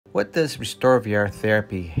What does RestoreVR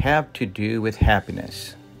Therapy have to do with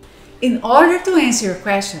happiness? In order to answer your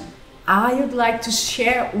question, I would like to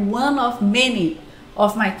share one of many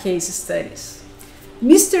of my case studies.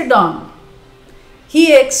 Mr. Don,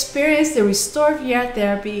 he experienced the RestoreVR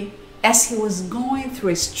Therapy as he was going through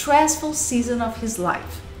a stressful season of his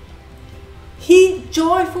life. He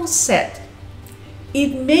joyfully said,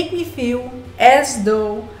 "It made me feel as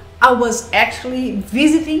though I was actually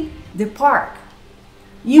visiting the park."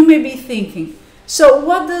 You may be thinking, so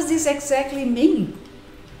what does this exactly mean?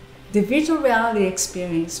 The virtual reality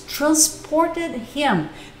experience transported him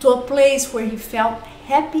to a place where he felt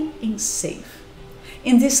happy and safe.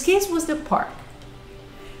 In this case was the park.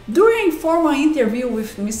 During a formal interview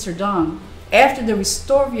with Mr. Don, after the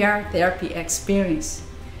RestoreVR Therapy experience,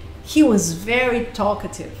 he was very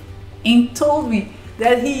talkative and told me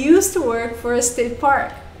that he used to work for a state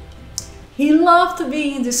park. He loved to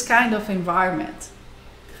be in this kind of environment.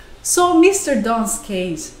 So Mr. Don's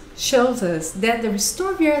case shows us that the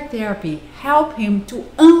RestoreVR Therapy helped him to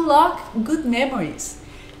unlock good memories,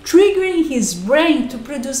 triggering his brain to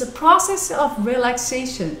produce a process of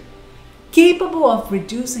relaxation capable of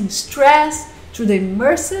reducing stress through the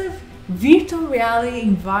immersive virtual reality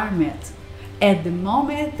environment at the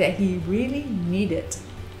moment that he really needed.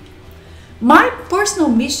 My personal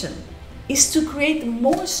mission is to create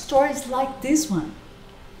more stories like this one.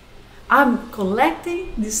 I'm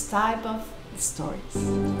collecting this type of stories.